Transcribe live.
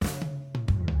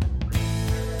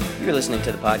You're listening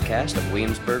to the podcast of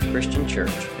Williamsburg Christian Church,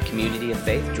 a community of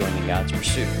faith joining God's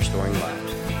pursuit of restoring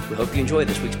lives. We hope you enjoy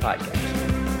this week's podcast.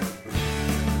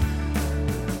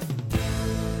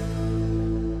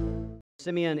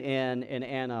 Simeon and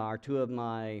Anna are two of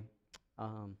my, I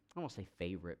don't want to say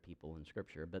favorite people in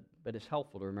Scripture, but it's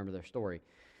helpful to remember their story.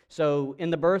 So, in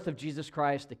the birth of Jesus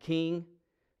Christ, the King,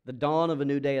 the dawn of a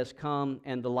new day has come,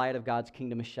 and the light of God's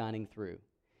kingdom is shining through.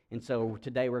 And so,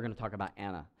 today we're going to talk about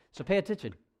Anna. So, pay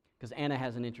attention, because Anna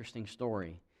has an interesting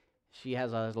story. She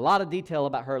has a lot of detail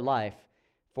about her life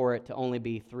for it to only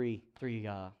be three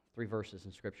verses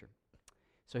in Scripture.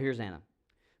 So, here's Anna.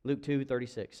 Luke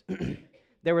 2:36.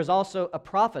 There was also a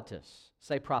prophetess.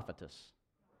 Say prophetess.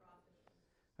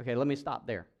 Okay, let me stop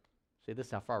there. See, this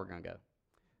is how far we're going to go.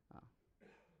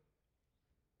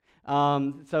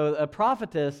 So a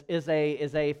prophetess is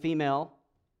a female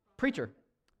preacher.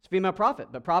 It's a female prophet,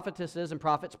 but prophetesses and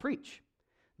prophets preach.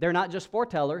 They're not just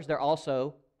foretellers, they're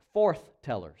also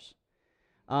forthtellers.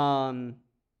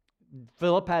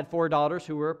 Philip had 4 daughters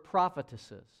who were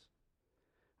prophetesses.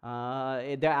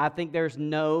 I think there's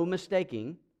no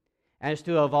mistaking as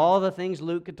to, of all the things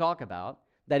Luke could talk about,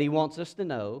 that he wants us to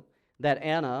know that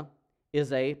Anna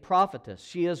is a prophetess.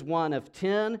 She is one of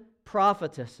 10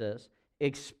 prophetesses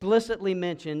explicitly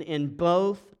mentioned in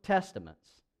both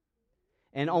testaments,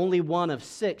 and only one of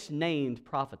 6 named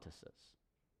prophetesses.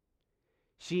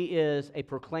 She is a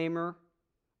proclaimer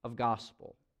of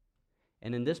gospel,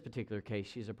 and in this particular case,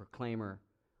 she's a proclaimer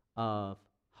of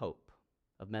hope,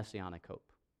 of messianic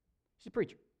hope. She's a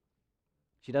preacher.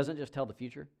 She doesn't just tell the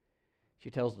future, she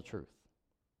tells the truth.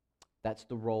 That's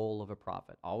the role of a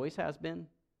prophet. Always has been,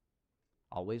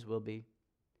 always will be.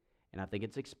 And I think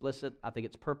it's explicit, I think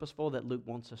it's purposeful that Luke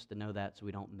wants us to know that so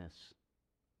we don't miss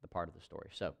the part of the story.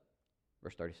 So,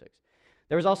 verse 36.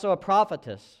 There was also a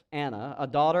prophetess, Anna, a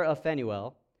daughter of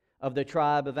Phanuel, of the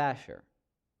tribe of Asher.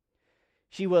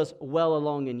 She was well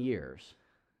along in years.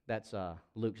 That's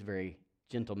Luke's very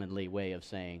gentlemanly way of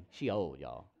saying, she old,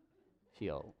 y'all. She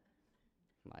old.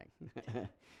 Like,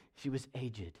 she was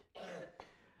aged.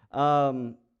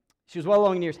 She was well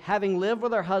along in years, having lived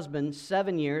with her husband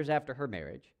 7 years after her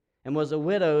marriage, and was a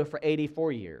widow for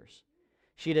 84 years.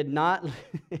 She did not,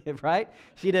 right?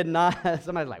 She did not,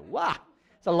 somebody's like, wow,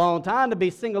 it's a long time to be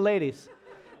single ladies.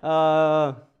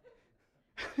 Now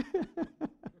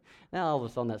all of a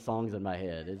sudden that song's in my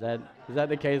head. Is that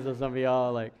the case with some of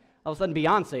y'all? Like, all of a sudden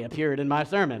Beyonce appeared in my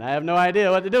sermon. I have no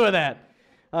idea what to do with that.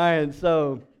 All right,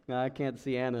 so I can't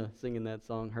see Anna singing that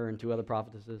song, her and 2 other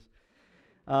prophetesses.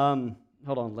 Hold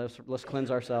on, let's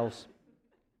cleanse ourselves.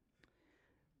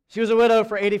 She was a widow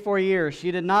for 84 years.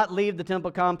 She did not leave the temple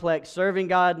complex, serving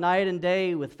God night and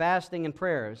day with fasting and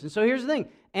prayers. And so here's the thing.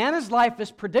 Anna's life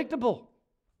is predictable.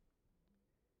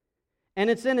 And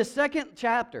it's in the second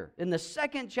chapter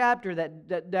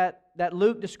that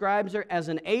Luke describes her as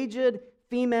an aged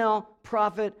female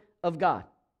prophet of God.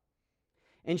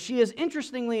 And she is,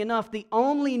 interestingly enough, the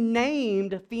only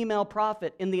named female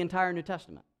prophet in the entire New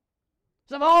Testament.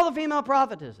 So of all the female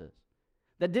prophetesses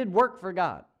that did work for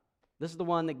God, this is the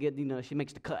one that she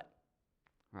makes the cut,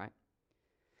 right?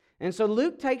 And so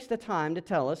Luke takes the time to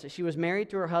tell us that she was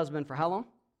married to her husband for how long?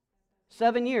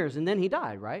 7 years, and then he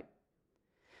died, right?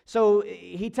 So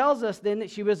he tells us then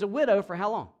that she was a widow for how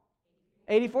long?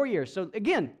 84 years. So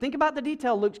again, think about the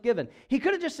detail Luke's given. He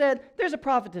could have just said, there's a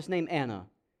prophetess named Anna,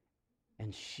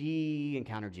 and she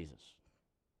encountered Jesus,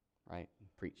 right?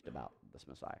 Preached about this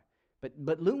Messiah.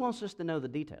 But Luke wants us to know the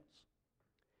details.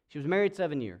 She was married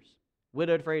 7 years,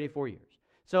 widowed for 84 years.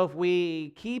 So if we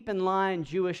keep in line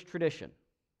Jewish tradition,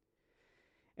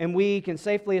 and we can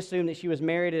safely assume that she was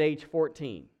married at age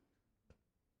 14.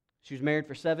 She was married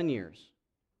for 7 years.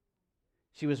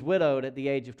 She was widowed at the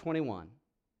age of 21.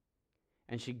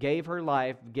 And she gave her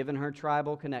life, given her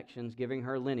tribal connections, giving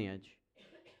her lineage.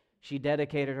 She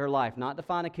dedicated her life, not to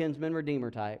find a kinsman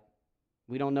redeemer type.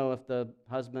 We don't know if the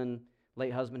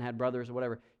late husband had brothers or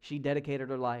whatever. She dedicated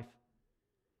her life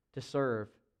to serve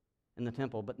in the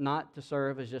temple, but not to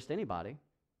serve as just anybody,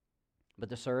 but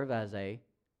to serve as a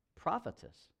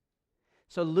prophetess.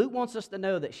 So Luke wants us to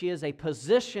know that she is a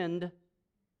positioned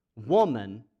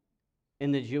woman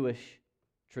in the Jewish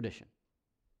tradition.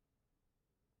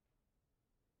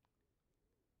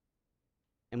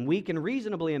 And we can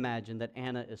reasonably imagine that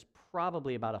Anna is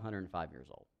probably about 105 years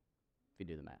old, if you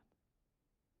do the math.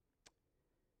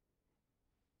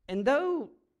 And though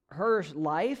her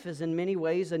life is in many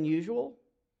ways unusual,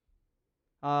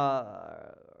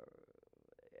 her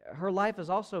life is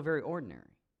also very ordinary.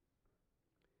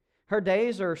 Her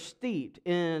days are steeped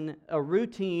in a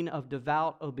routine of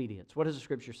devout obedience. What does the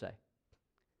Scripture say?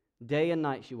 Day and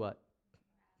night she what?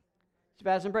 She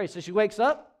fasts and prays. So she wakes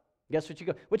up. Guess what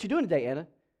what you doing today, Anna?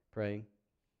 Praying.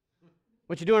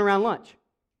 What you doing around lunch?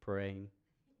 Praying.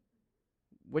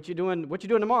 What you doing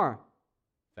tomorrow?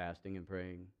 Fasting and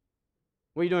praying.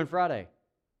 What are you doing Friday?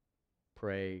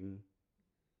 Praying.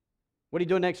 What are you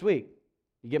doing next week?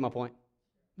 You get my point?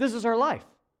 This is her life.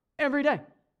 Every day.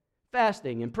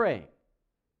 Fasting and praying.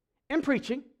 And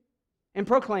preaching. And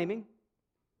proclaiming.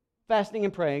 Fasting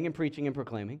and praying and preaching and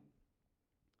proclaiming.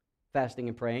 Fasting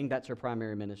and praying, that's her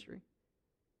primary ministry.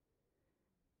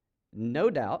 No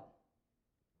doubt,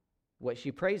 what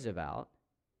she prays about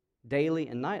daily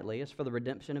and nightly is for the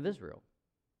redemption of Israel.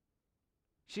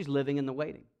 She's living in the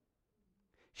waiting.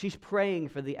 She's praying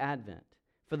for the advent,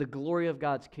 for the glory of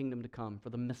God's kingdom to come, for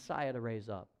the Messiah to raise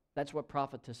up. That's what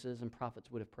prophetesses and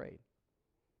prophets would have prayed.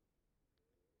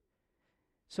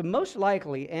 So most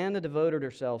likely, Anna devoted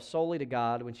herself solely to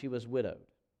God when she was widowed,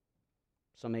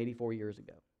 some 84 years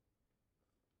ago.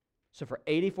 So for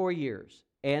 84 years,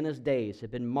 Anna's days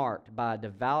have been marked by a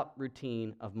devout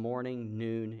routine of morning,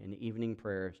 noon, and evening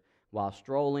prayers while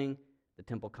strolling the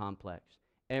temple complex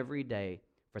every day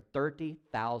for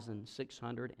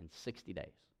 30,660 days.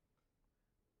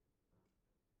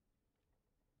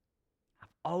 I've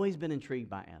always been intrigued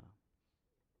by Anna.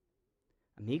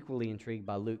 I'm equally intrigued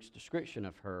by Luke's description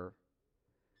of her,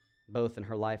 both in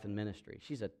her life and ministry.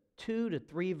 She's a 2 to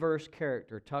 3 verse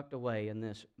character tucked away in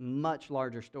this much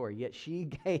larger story, yet she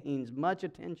gains much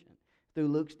attention through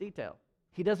Luke's detail.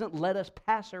 He doesn't let us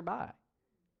pass her by.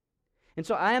 And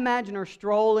so I imagine her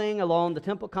strolling along the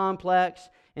temple complex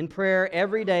in prayer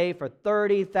every day for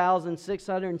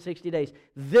 30,660 days.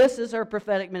 This is her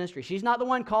prophetic ministry. She's not the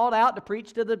one called out to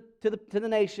preach to the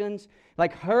nations.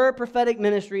 Like, her prophetic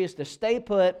ministry is to stay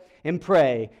put and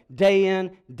pray day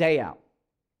in, day out.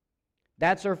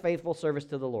 That's her faithful service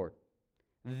to the Lord.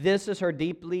 This is her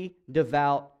deeply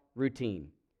devout routine.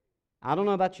 I don't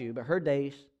know about you, but her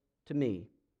days, to me,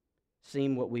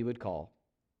 seem what we would call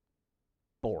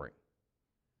boring.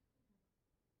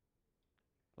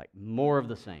 Like more of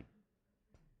the same.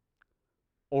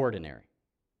 Ordinary.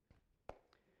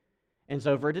 And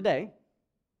so for today,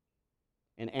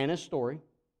 in Anna's story,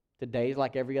 today is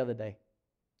like every other day.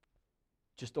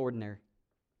 Just ordinary.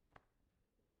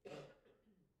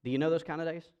 Do you know those kind of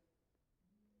days?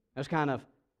 Those kind of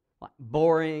like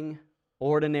boring,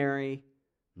 ordinary,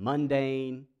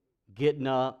 mundane, getting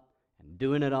up and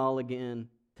doing it all again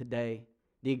today.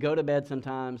 Do you go to bed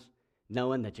sometimes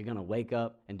knowing that you're going to wake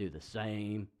up and do the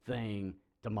same thing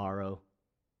tomorrow?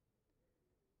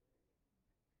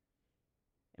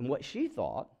 And what she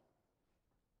thought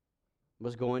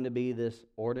was going to be this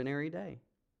ordinary day,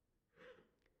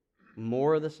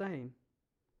 more of the same,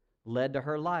 led to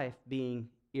her life being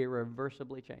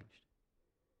irreversibly changed.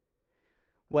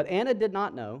 What Anna did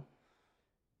not know,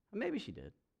 or maybe she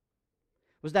did,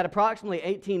 was that approximately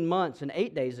 18 months and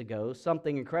 8 days ago,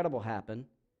 something incredible happened.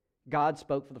 God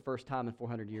spoke for the first time in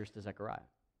 400 years to Zechariah.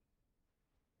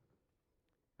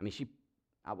 I mean,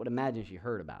 I would imagine she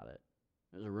heard about it.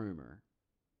 It was a rumor.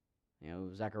 You know,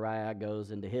 Zechariah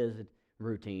goes into his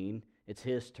routine. It's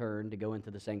his turn to go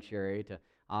into the sanctuary to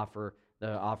offer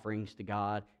the offerings to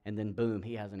God, and then boom,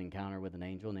 he has an encounter with an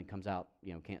angel and then comes out,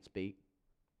 can't speak.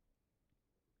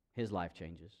 His life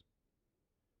changes.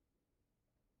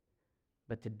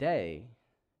 But today,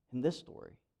 in this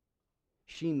story,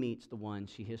 she meets the one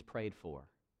she has prayed for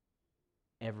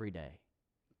every day,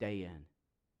 day in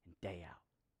and day out.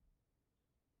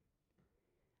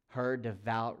 Her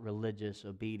devout religious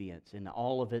obedience in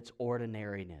all of its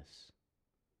ordinariness,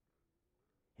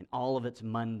 in all of its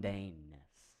mundaneness.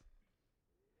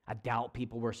 I doubt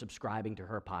people were subscribing to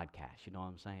her podcast, you know what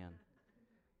I'm saying?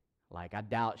 Like, I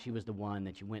doubt she was the one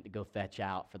that you went to go fetch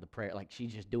out for the prayer. Like,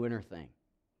 she's just doing her thing.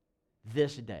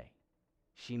 This day,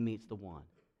 she meets the one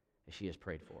that she has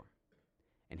prayed for.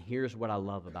 And here's what I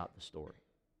love about the story.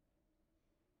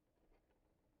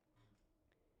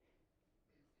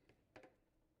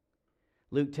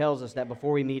 Luke tells us that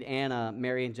before we meet Anna,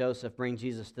 Mary and Joseph bring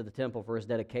Jesus to the temple for his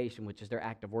dedication, which is their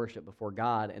act of worship before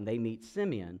God, and they meet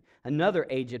Simeon, another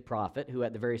aged prophet, who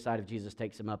at the very sight of Jesus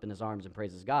takes him up in his arms and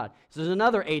praises God. So there's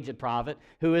another aged prophet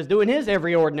who is doing his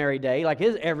every ordinary day, like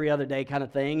his every other day kind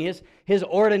of thing, his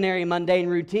ordinary mundane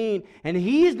routine, and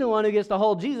he's the one who gets to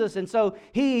hold Jesus, and so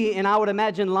he, and I would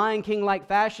imagine Lion King-like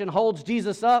fashion, holds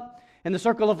Jesus up, and the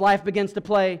circle of life begins to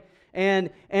play. And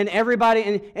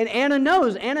everybody, and Anna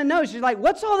knows. She's like,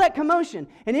 what's all that commotion?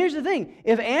 And here's the thing.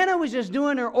 If Anna was just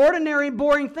doing her ordinary,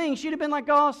 boring thing, she'd have been like,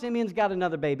 oh, Simeon's got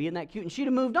another baby. Isn't that cute? And she'd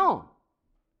have moved on.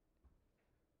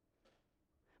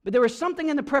 But there was something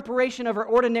in the preparation of her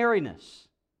ordinariness.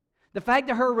 The fact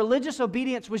that her religious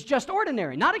obedience was just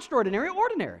ordinary. Not extraordinary,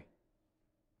 ordinary.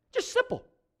 Just simple.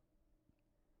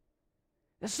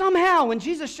 And somehow, when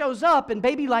Jesus shows up in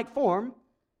baby-like form,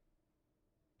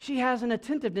 she has an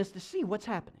attentiveness to see what's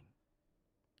happening.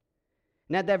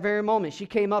 And at that very moment, she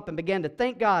came up and began to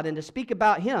thank God and to speak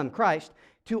about Him, Christ,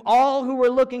 to all who were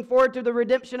looking forward to the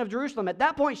redemption of Jerusalem. At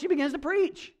that point, she begins to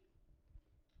preach.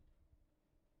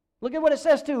 Look at what it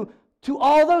says to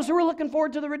all those who were looking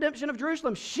forward to the redemption of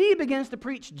Jerusalem. She begins to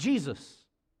preach Jesus,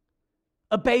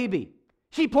 a baby.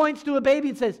 She points to a baby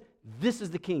and says, "This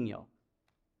is the king, y'all."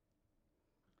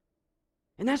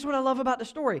 And that's what I love about the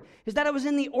story, is that it was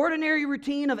in the ordinary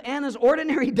routine of Anna's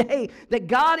ordinary day that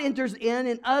God enters in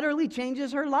and utterly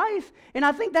changes her life. And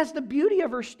I think that's the beauty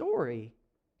of her story.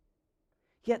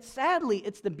 Yet sadly,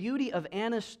 it's the beauty of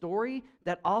Anna's story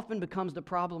that often becomes the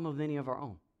problem of many of our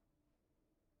own.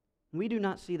 We do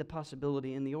not see the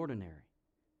possibility in the ordinary.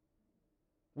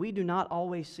 We do not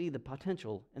always see the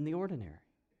potential in the ordinary.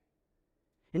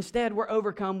 Instead, we're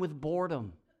overcome with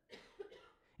boredom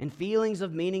and feelings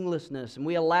of meaninglessness, and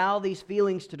we allow these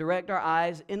feelings to direct our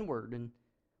eyes inward, and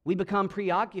we become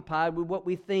preoccupied with what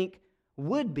we think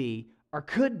would be, or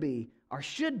could be, or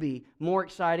should be more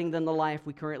exciting than the life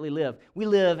we currently live. We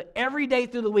live every day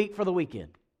through the week for the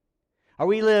weekend, or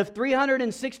we live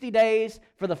 360 days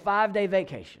for the 5-day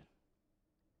vacation.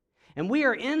 And we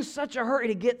are in such a hurry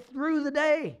to get through the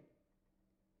day.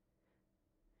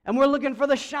 And we're looking for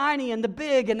the shiny and the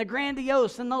big and the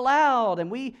grandiose and the loud.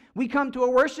 And we come to a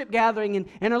worship gathering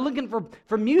and are looking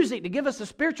for music to give us a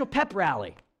spiritual pep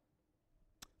rally.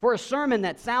 For a sermon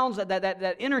that sounds,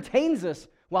 that entertains us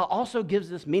while also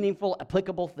gives us meaningful,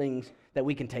 applicable things that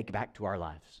we can take back to our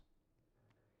lives.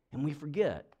 And we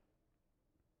forget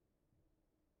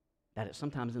that it's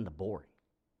sometimes in the boring,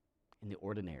 in the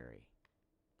ordinary,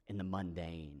 in the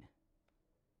mundane.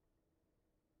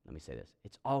 Let me say this.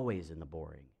 It's always in the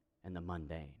boring and the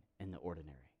mundane and the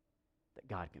ordinary that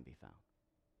God can be found.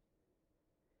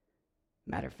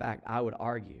 Matter of fact, I would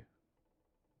argue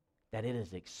that it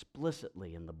is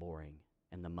explicitly in the boring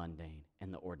and the mundane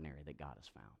and the ordinary that God is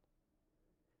found.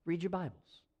 Read your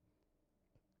Bibles.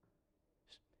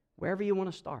 Wherever you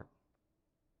want to start.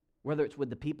 Whether it's with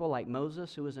the people like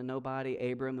Moses, who was a nobody,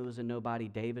 Abram, who was a nobody,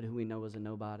 David, who we know was a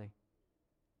nobody,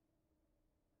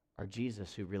 or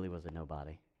Jesus, who really was a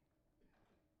nobody.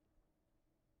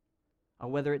 Or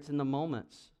whether it's in the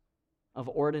moments of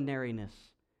ordinariness,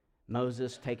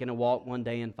 Moses taking a walk one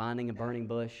day and finding a burning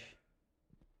bush,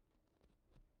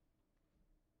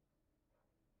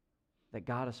 that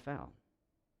God has found.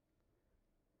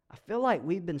 I feel like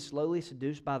we've been slowly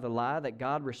seduced by the lie that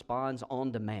God responds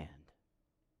on demand,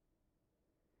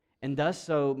 and does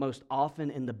so most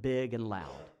often in the big and loud,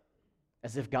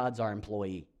 as if God's our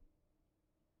employee,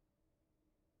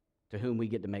 to whom we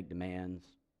get to make demands.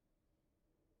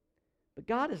 But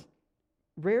God is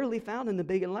rarely found in the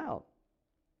big and loud.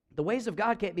 The ways of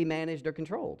God can't be managed or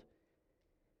controlled.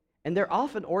 And they're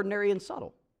often ordinary and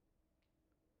subtle.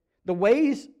 The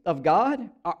ways of God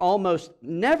are almost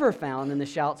never found in the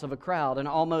shouts of a crowd and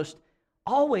almost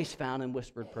always found in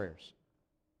whispered prayers.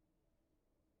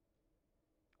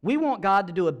 We want God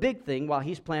to do a big thing while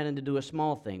He's planning to do a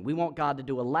small thing. We want God to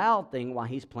do a loud thing while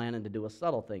He's planning to do a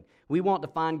subtle thing. We want to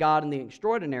find God in the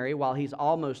extraordinary while He's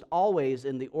almost always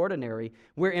in the ordinary.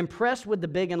 We're impressed with the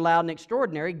big and loud and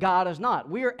extraordinary. God is not.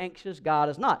 We're anxious. God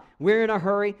is not. We're in a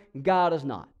hurry. God is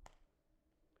not.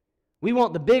 We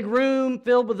want the big room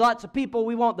filled with lots of people.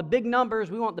 We want the big numbers.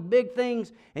 We want the big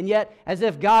things. And yet, as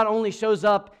if God only shows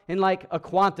up in like a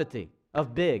quantity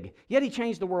of big. Yet He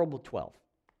changed the world with 12.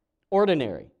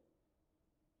 Ordinary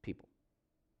people.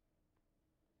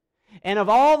 And of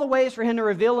all the ways for Him to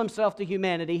reveal Himself to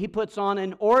humanity, He puts on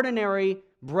an ordinary,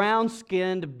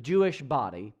 brown-skinned Jewish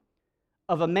body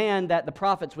of a man that the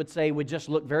prophets would say would just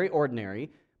look very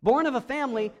ordinary, born of a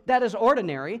family that is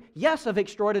ordinary, yes, of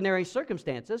extraordinary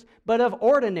circumstances, but of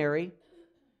ordinary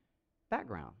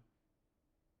background.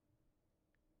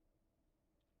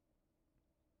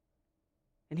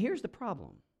 And here's the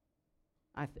problem,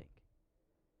 I think.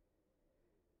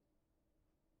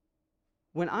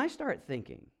 When I start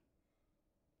thinking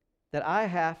that I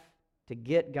have to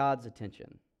get God's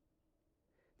attention,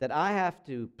 that I have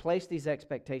to place these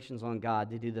expectations on God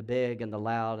to do the big and the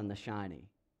loud and the shiny,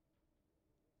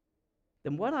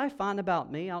 then what I find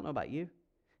about me, I don't know about you,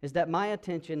 is that my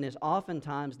attention is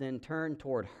oftentimes then turned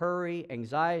toward hurry,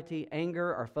 anxiety,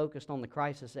 anger, or focused on the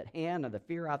crisis at hand or the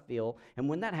fear I feel. And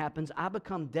when that happens, I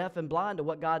become deaf and blind to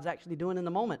what God's actually doing in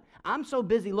the moment. I'm so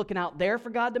busy looking out there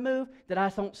for God to move that I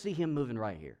don't see Him moving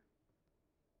right here.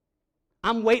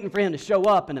 I'm waiting for Him to show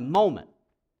up in a moment,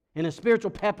 in a spiritual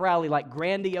pep rally, like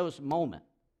grandiose moment,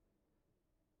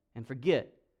 and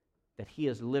forget that He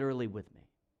is literally with me.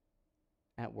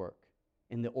 at work,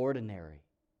 in the ordinary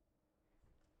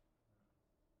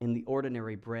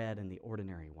bread and the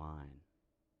ordinary wine,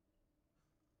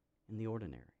 in the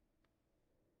ordinary.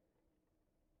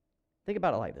 Think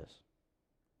about it like this.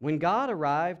 When God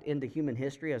arrived into human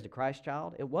history as the Christ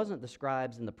child, it wasn't the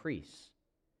scribes and the priests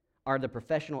or the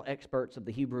professional experts of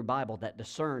the Hebrew Bible that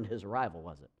discerned his arrival,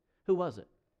 was it? Who was it?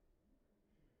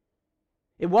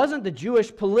 It wasn't the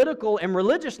Jewish political and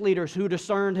religious leaders who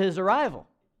discerned his arrival.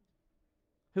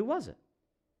 Who was it?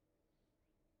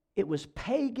 It was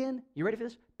pagan, you ready for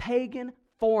this? Pagan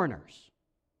foreigners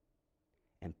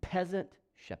and peasant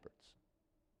shepherds.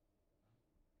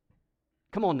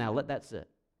 Come on now, let that sit.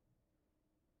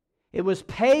 It was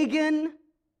pagan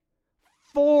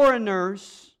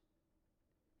foreigners,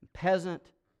 peasant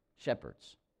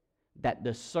shepherds that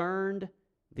discerned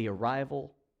the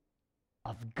arrival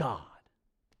of God.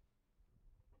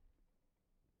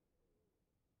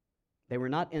 They were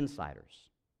not insiders.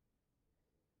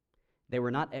 They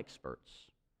were not experts.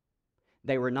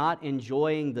 They were not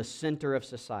enjoying the center of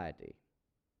society.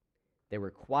 They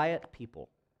were quiet people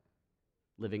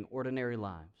living ordinary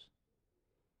lives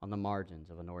on the margins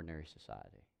of an ordinary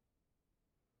society.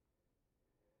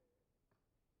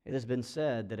 It has been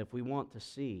said that if we want to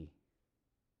see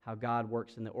how God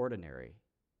works in the ordinary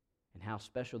and how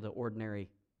special the ordinary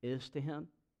is to Him,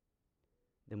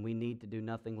 then we need to do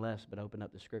nothing less but open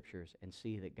up the Scriptures and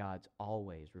see that God's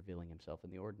always revealing Himself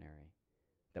in the ordinary.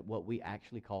 That what we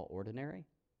actually call ordinary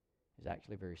is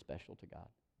actually very special to God.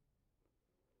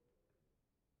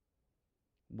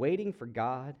 Waiting for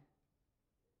God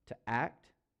to act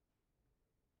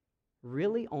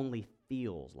really only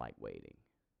feels like waiting,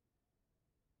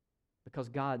 because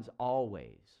God's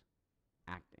always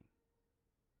acting.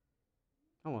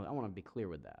 I want to be clear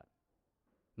with that.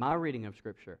 My reading of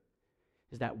Scripture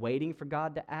is that waiting for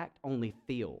God to act only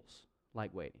feels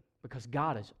like waiting, because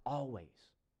God is always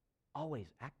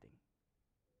acting.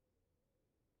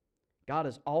 God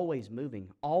is always moving,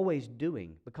 always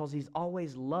doing, because He's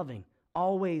always loving,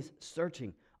 always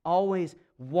searching, always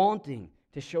wanting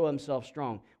to show Himself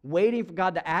strong. Waiting for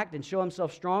God to act and show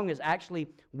Himself strong is actually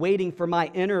waiting for my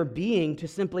inner being to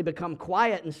simply become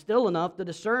quiet and still enough to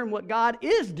discern what God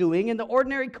is doing in the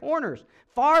ordinary corners,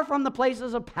 far from the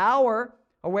places of power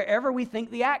or wherever we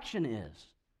think the action is.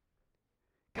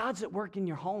 God's at work in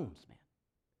your homes, man.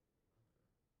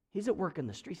 He's at work in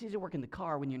the streets. He's at work in the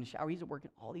car when you're in the shower. He's at work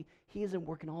in He is at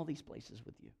work in all these places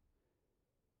with you.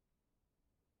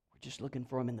 We're just looking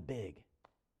for Him in the big.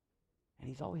 And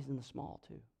He's always in the small,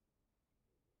 too.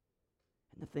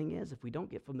 And the thing is, if we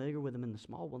don't get familiar with Him in the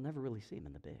small, we'll never really see Him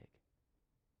in the big.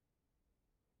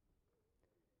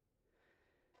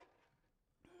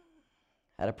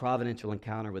 I had a providential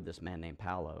encounter with this man named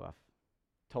Paolo. I've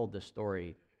told this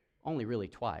story only really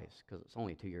twice, because it's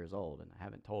only 2 years old, and I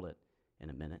haven't told it in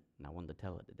a minute, and I wanted to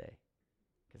tell it today,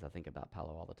 because I think about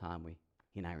Paolo all the time.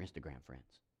 He and I are Instagram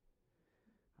friends,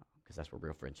 because that's where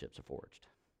real friendships are forged.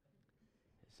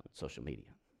 On social media.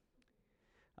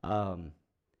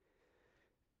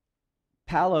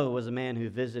 Paolo was a man who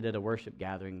visited a worship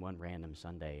gathering one random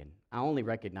Sunday, and I only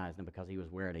recognized him because he was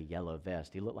wearing a yellow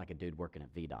vest. He looked like a dude working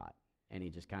at VDOT, and he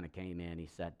just kind of came in, he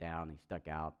sat down, he stuck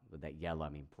out with that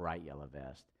bright yellow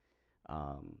vest,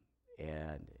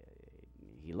 and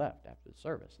he left after the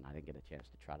service, and I didn't get a chance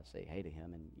to try to say hey to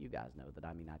him, and you guys know that,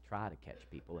 I try to catch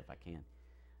people if I can.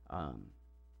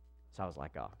 So I was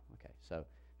like, oh, okay. So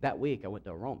that week, I went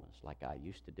to Aromas, like I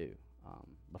used to do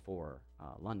before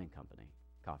London Company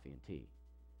Coffee and Tea,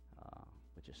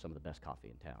 which is some of the best coffee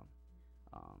in town,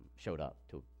 showed up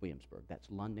to Williamsburg. That's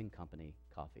London Company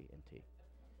Coffee and Tea.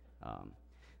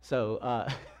 So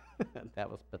that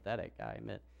was pathetic, I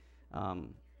admit.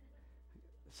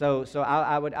 So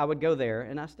I would go there,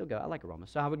 and I still go. I like Aromas.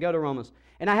 So I would go to Aromas,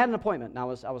 and I had an appointment, and I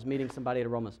was meeting somebody at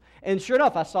Aromas. And sure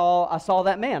enough, I saw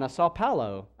that man. I saw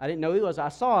Paolo. I didn't know who he was. I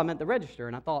saw him at the register,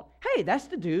 and I thought, hey, that's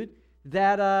the dude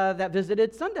that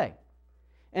visited Sunday.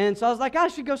 And so I was like, I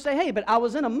should go say hey, but I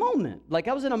was in a moment. Like,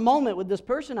 I was in a moment with this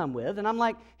person I'm with, and I'm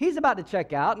like, he's about to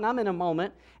check out, and I'm in a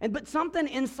moment. But something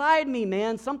inside me,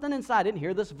 man, I didn't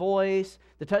hear this voice.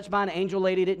 The touch by an angel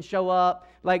lady didn't show up.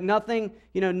 Like, nothing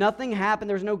happened.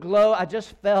 There was no glow. I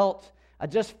just felt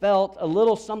a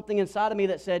little something inside of me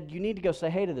that said, you need to go say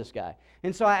hey to this guy.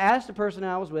 And so I asked the person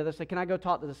I was with, I said, can I go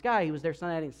talk to this guy? He was there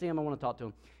Sunday. I didn't see him. I want to talk to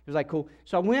him. He was like, cool.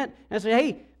 So I went, and I said,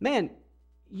 hey, man,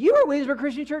 you were at Williamsburg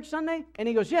Christian Church Sunday? And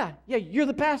he goes, yeah, you're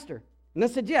the pastor. And I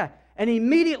said, yeah. And he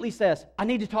immediately says, I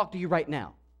need to talk to you right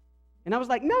now. And I was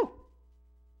like, no.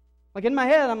 Like, in my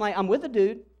head, I'm like, I'm with a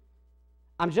dude.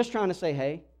 I'm just trying to say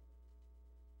hey.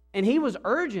 And he was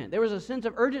urgent. There was a sense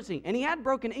of urgency. And he had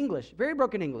broken English, very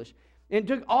broken English. And it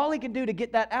took all he could do to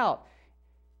get that out.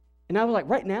 And I was like,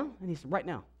 right now? And he said, right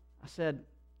now. I said,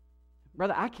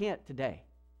 brother, I can't today.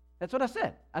 That's what I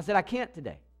said. I said, I can't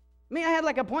today. I mean, I had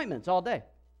like appointments all day.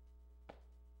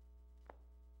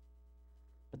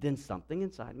 But then something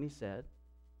inside me said,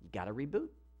 you got to reboot.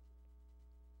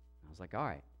 I was like, all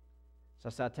right. So I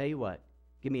said, I'll tell you what,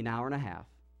 give me an hour and a half,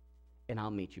 and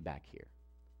I'll meet you back here.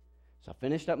 So I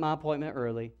finished up my appointment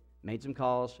early, made some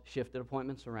calls, shifted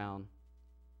appointments around,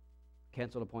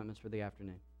 canceled appointments for the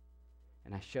afternoon.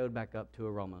 And I showed back up to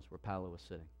Aromas where Paolo was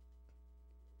sitting.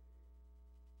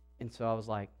 And so I was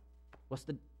like,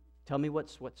 tell me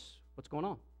what's going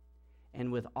on?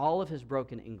 And with all of his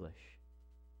broken English,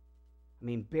 I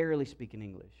mean, barely speaking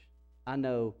English, I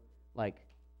know like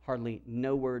hardly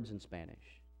no words in Spanish.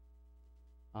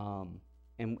 And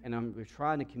we're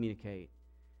trying to communicate,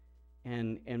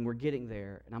 and we're getting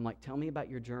there, and I'm like, tell me about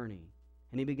your journey.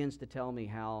 And he begins to tell me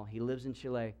how he lives in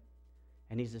Chile,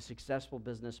 and he's a successful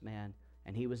businessman,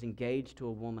 and he was engaged to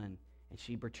a woman, and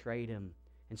she betrayed him,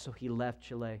 and so he left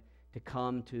Chile to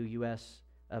come to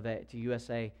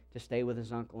USA to stay with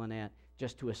his uncle and aunt,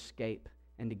 just to escape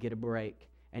and to get a break.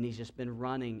 And he's just been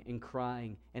running and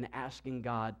crying and asking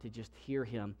God to just hear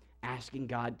him, asking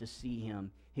God to see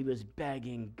him. He was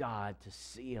begging God to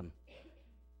see him.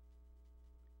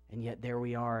 And yet there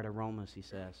we are at Aromas, he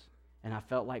says. And I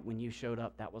felt like when you showed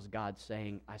up, that was God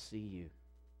saying, I see you.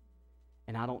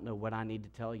 And I don't know what I need to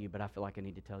tell you, but I feel like I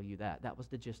need to tell you that. That was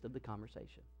the gist of the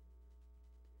conversation.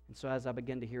 And so as I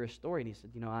began to hear his story, and he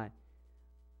said, you know, I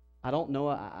don't know,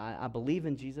 I believe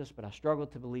in Jesus, but I struggle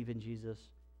to believe in Jesus.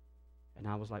 And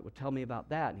I was like, well, tell me about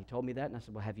that. And he told me that, and I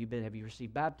said, well, have you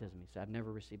received baptism? He said, I've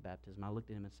never received baptism. I looked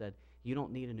at him and said, you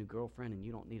don't need a new girlfriend, and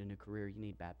you don't need a new career. You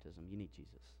need baptism. You need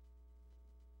Jesus.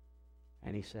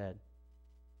 And he said,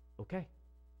 okay.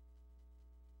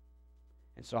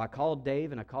 And so I called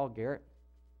Dave and I called Garrett,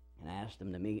 and I asked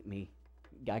them to meet me.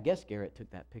 I guess Garrett took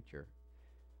that picture.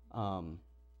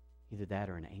 Either that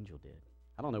or an angel did.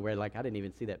 I don't know where, I didn't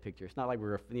even see that picture. It's not like we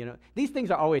were, these things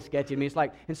are always sketchy to me. It's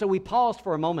like, and so we paused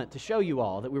for a moment to show you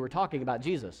all that we were talking about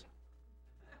Jesus.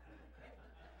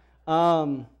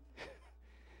 So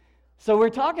we're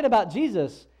talking about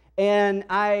Jesus, and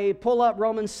I pull up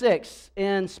Romans 6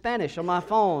 in Spanish on my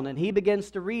phone, and he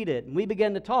begins to read it, and we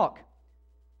begin to talk.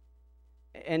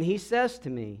 And he says to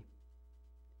me,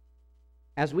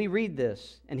 as we read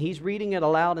this, and he's reading it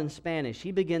aloud in Spanish,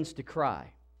 he begins to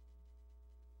cry.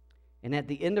 And at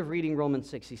the end of reading Romans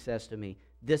 6, he says to me,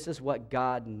 this is what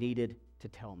God needed to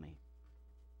tell me.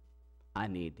 I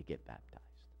need to get baptized.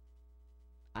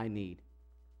 I need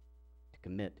to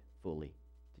commit fully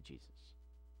to Jesus.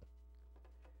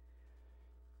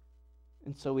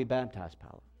 And so we baptized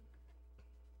Paolo.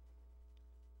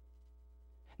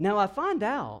 Now I find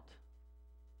out,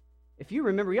 if you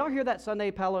remember, y'all hear that Sunday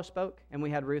Paolo spoke and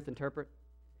we had Ruth interpret?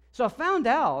 So I found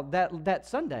out that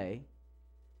Sunday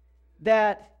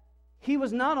that he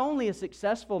was not only a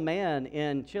successful man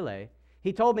in Chile.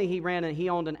 He told me he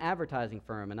owned an advertising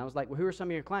firm. And I was like, well, who are some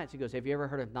of your clients? He goes, have you ever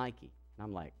heard of Nike? And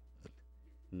I'm like,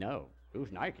 no,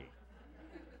 who's Nike?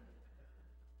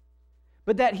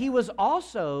 But that he was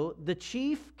also the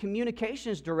chief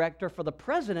communications director for the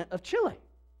president of Chile.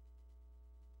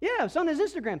 Yeah, it's on his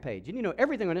Instagram page. And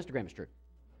everything on Instagram is true.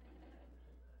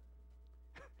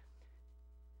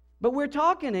 But we're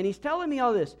talking, and he's telling me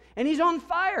all this. And he's on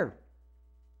fire.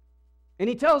 And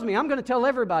he tells me, I'm going to tell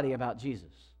everybody about Jesus.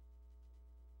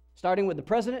 Starting with the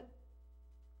president,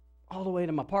 all the way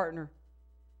to my partner,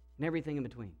 and everything in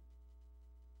between.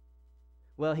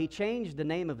 Well, he changed the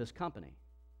name of his company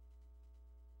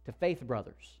to Faith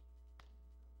Brothers.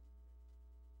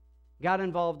 Got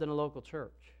involved in a local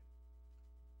church.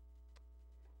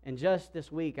 And just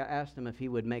this week, I asked him if he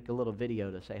would make a little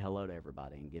video to say hello to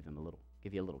everybody and give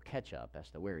you a little catch-up as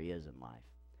to where he is in life.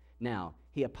 Now,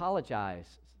 he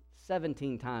apologized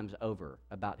 17 times over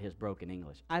about his broken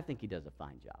English. I think he does a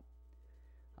fine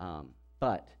job.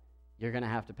 But you're going to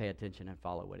have to pay attention and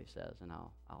follow what he says, and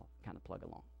I'll kind of plug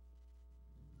along.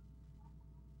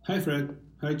 Hi, Fred.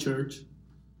 Hi, church.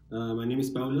 My name is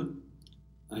Paulo.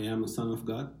 I am a son of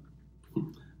God.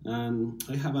 And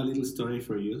I have a little story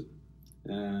for you.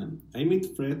 I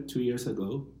met Fred 2 years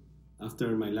ago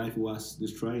after my life was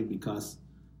destroyed because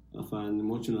of an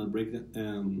emotional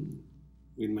breakdown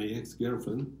with my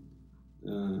ex-girlfriend.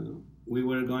 We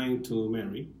were going to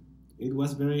marry. It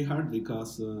was very hard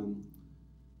because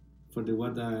for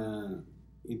what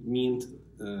it meant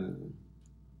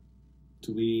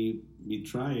to be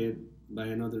betrayed by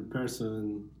another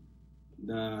person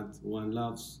that one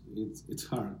loves, it's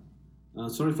hard.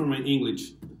 Sorry for my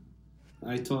English.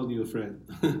 I told you, Fred.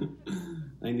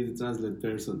 I need a translate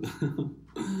person.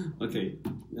 Okay,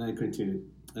 I continue.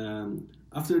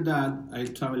 After that, I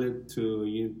traveled to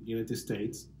United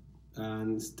States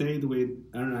and stayed with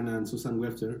Ernan and Susan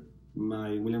Webster,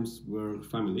 my Williamsburg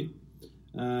family.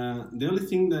 The only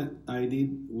thing that I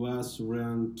did was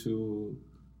run to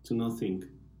nothing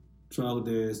throughout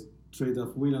the Strait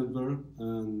of Williamsburg,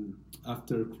 and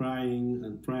after crying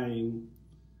and praying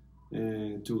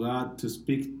to God to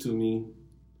speak to me,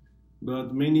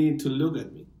 but mainly to look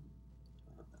at me.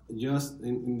 Just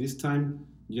in this time,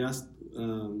 just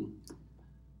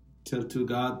tell to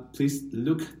God, please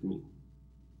look at me.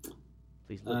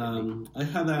 Please look at me. I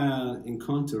had an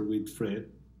encounter with Fred.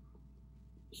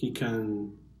 He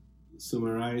can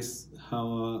summarize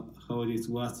how it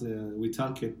was. We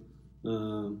talked,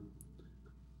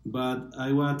 but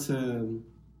I was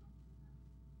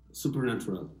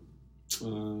supernatural.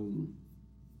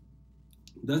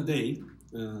 That day,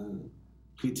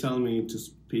 he told me to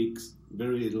speak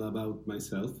very little about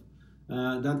myself,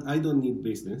 that I don't need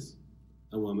business,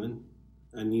 a woman,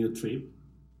 a new trip.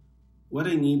 What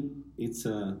I need is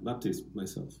a baptism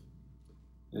myself.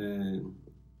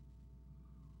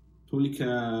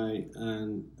 Publicly,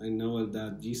 and I know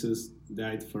that Jesus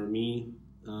died for me,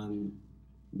 and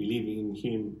believing in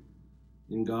Him,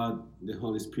 in God, the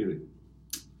Holy Spirit.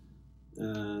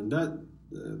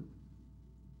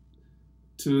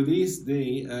 To this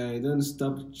day, I don't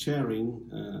stop sharing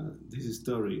this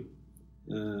story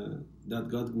that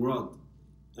God wrought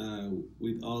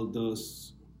with all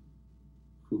those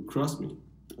who crossed me.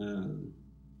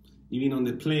 Even on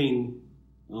the plane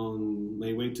on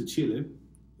my way to Chile,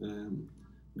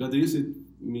 God used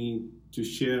me to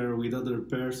share with other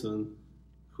person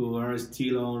who are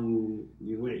still on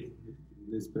the way.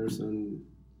 This person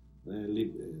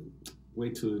way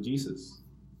to Jesus.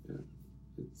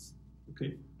 It's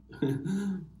okay.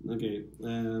 Okay.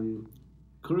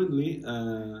 Currently,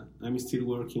 I'm still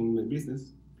working my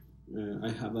business. I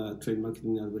have a trade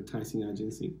marketing advertising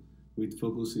agency with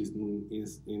focus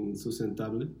in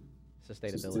sustainability,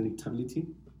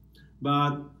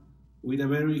 but with a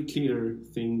very clear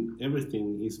thing,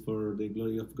 everything is for the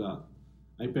glory of God.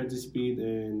 I participate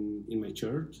in my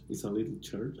church. It's a little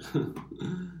church,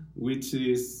 which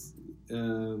is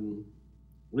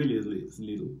really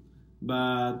little,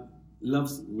 but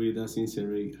loves with a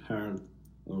sincere heart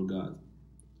of God.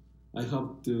 I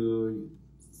hope to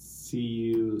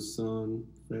see you soon,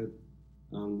 Fred,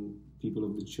 and people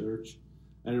of the church.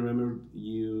 I remember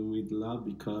you with love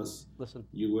because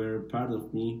you were part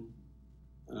of me,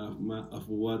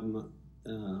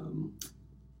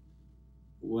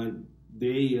 one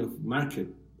day of market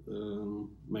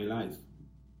my life,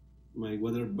 my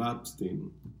water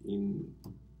baptism in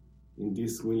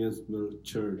this Williamsburg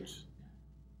church.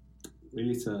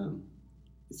 Really,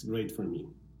 it's great for me.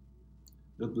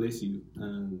 God bless you,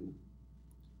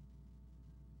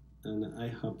 and I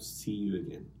hope to see you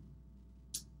again.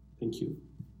 Thank you.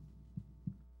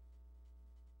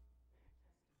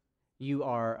 You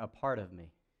are a part of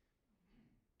me.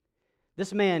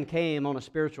 This man came on a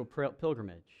spiritual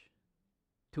pilgrimage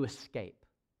to escape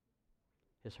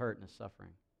his hurt and his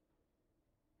suffering.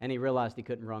 And he realized he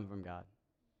couldn't run from God.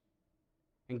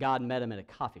 And God met him at a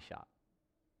coffee shop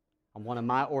on one of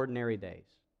my ordinary days.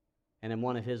 And in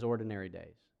one of his ordinary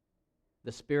days,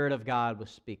 the Spirit of God was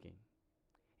speaking.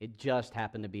 It just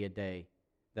happened to be a day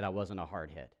that I wasn't a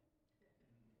hardhead.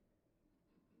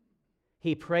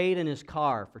 He prayed in his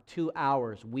car for 2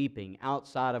 hours weeping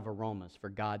outside of Aromas for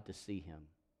God to see him.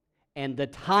 And the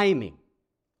timing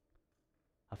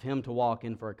of him to walk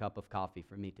in for a cup of coffee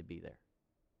for me to be there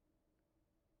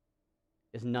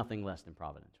is nothing less than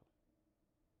providential.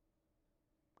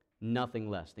 Nothing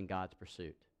less than God's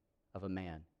pursuit of a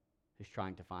man who's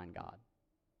trying to find God,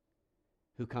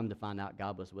 who come to find out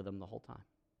God was with him the whole time.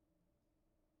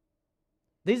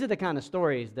 These are the kind of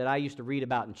stories that I used to read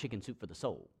about in Chicken Soup for the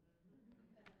Soul.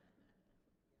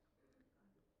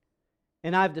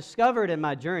 And I've discovered in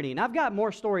my journey, and I've got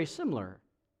more stories similar.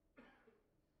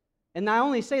 And I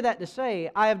only say that to say,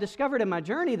 I have discovered in my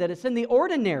journey that it's in the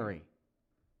ordinary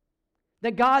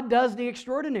that God does the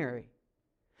extraordinary.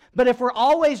 But if we're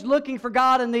always looking for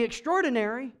God in the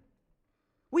extraordinary,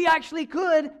 we actually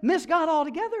could miss God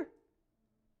altogether.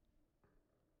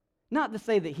 Not to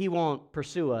say that He won't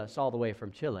pursue us all the way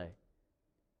from Chile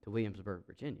to Williamsburg,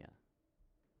 Virginia.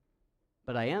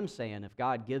 But I am saying if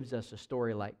God gives us a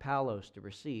story like Paulos to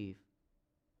receive,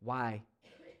 why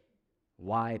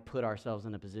put ourselves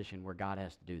in a position where God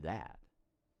has to do that?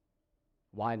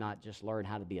 Why not just learn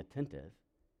how to be attentive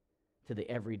to the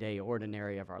everyday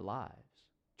ordinary of our lives?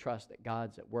 Trust that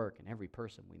God's at work in every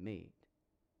person we meet,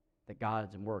 that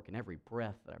God's at work in every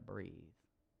breath that I breathe,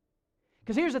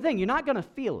 Because here's the thing, you're not going to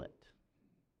feel it.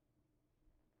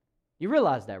 You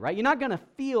realize that, right? You're not going to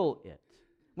feel it,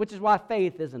 which is why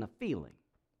faith isn't a feeling.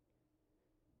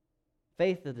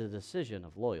 Faith is a decision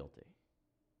of loyalty.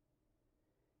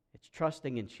 It's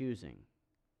trusting and choosing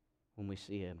when we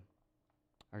see Him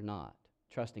or not.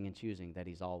 Trusting and choosing that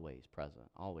He's always present,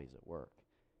 always at work.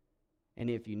 And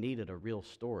if you needed a real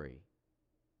story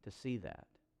to see that,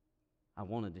 I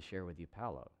wanted to share with you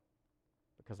Paolo,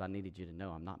 because I needed you to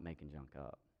know I'm not making junk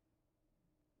up.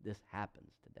 This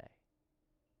happens today.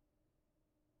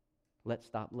 Let's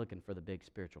stop looking for the big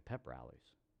spiritual pep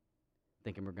rallies,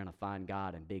 thinking we're going to find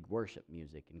God in big worship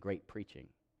music and great preaching,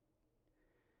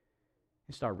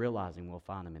 and start realizing we'll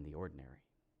find Him in the ordinary.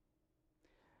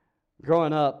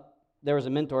 Growing up, there was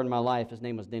a mentor in my life. His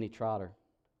name was Denny Trotter.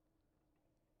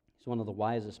 He's one of the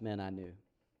wisest men I knew.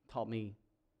 Taught me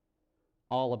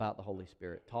all about the Holy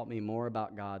Spirit. Taught me more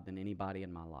about God than anybody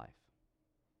in my life.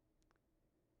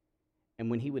 And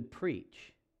when he would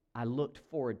preach, I looked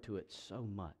forward to it so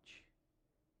much.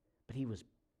 But he was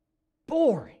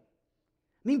boring.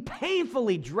 I mean,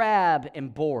 painfully drab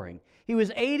and boring. He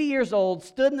was 80 years old,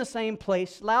 stood in the same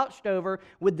place, slouched over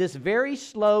with this very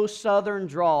slow southern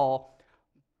drawl.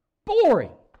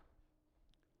 Boring.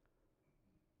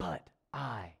 But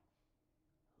I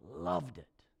loved it.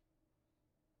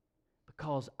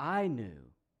 Because I knew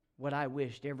what I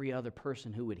wished every other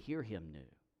person who would hear him knew.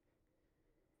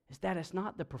 Is that it's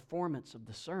not the performance of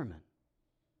the sermon.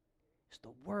 It's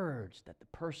the words that the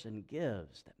person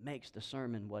gives that makes the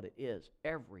sermon what it is.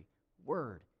 Every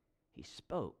word he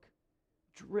spoke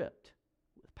dripped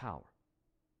with power.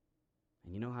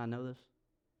 And you know how I know this?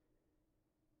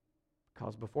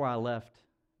 Because before I left,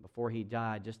 before he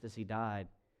died, just as he died,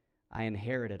 I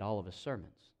inherited all of his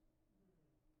sermons.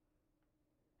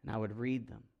 And I would read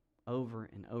them over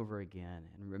and over again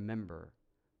and remember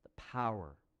the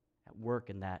power at work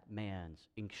in that man's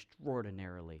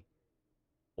extraordinarily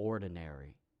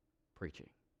ordinary preaching.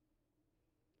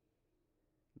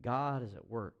 God is at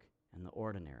work in the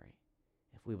ordinary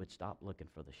if we would stop looking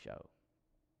for the show.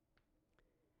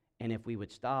 And if we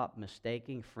would stop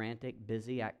mistaking frantic,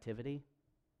 busy activity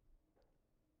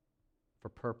for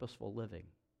purposeful living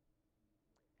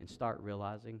and start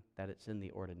realizing that it's in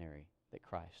the ordinary that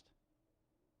Christ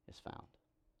is found.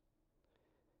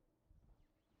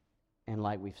 And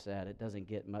like we've said, it doesn't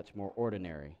get much more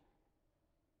ordinary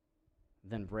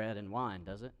than bread and wine,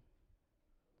 does it?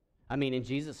 I mean, in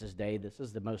Jesus' day, this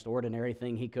is the most ordinary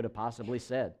thing he could have possibly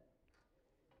said.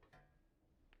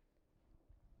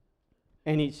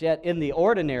 And yet, in the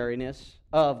ordinariness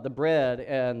of the bread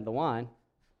and the wine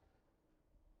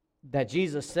that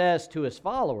Jesus says to his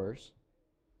followers,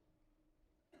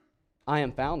 I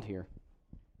am found here.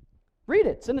 Read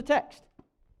it. It's in the text.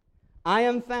 I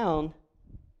am found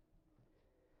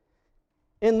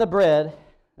in the bread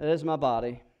that is my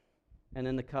body and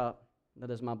in the cup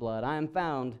that is my blood. I am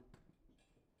found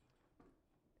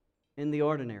in the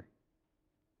ordinary.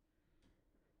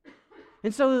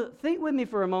 And so think with me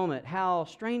for a moment how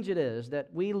strange it is that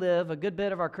we live a good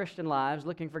bit of our Christian lives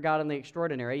looking for God in the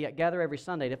extraordinary, yet gather every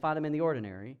Sunday to find Him in the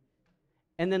ordinary,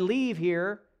 and then leave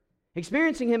here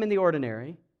experiencing Him in the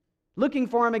ordinary, looking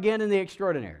for Him again in the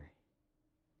extraordinary.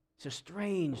 It's a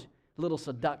strange little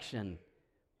seduction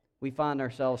we find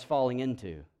ourselves falling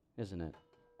into, isn't it?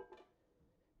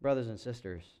 Brothers and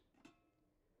sisters,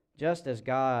 just as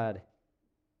God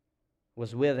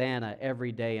was with Anna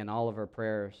every day in all of her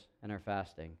prayers and her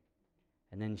fasting,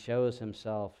 and then shows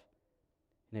Himself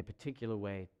in a particular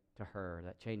way to her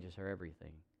that changes her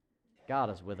everything, God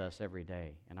is with us every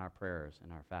day in our prayers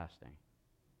and our fasting.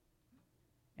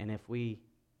 And if we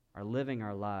are living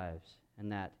our lives in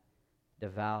that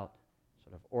devout,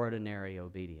 sort of ordinary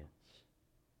obedience,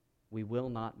 we will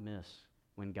not miss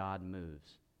when God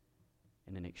moves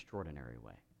in an extraordinary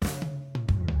way.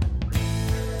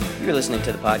 You're listening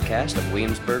to the podcast of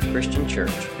Williamsburg Christian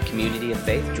Church, a community of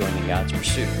faith joining God's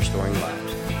pursuit of restoring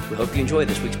lives. We hope you enjoy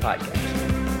this week's podcast.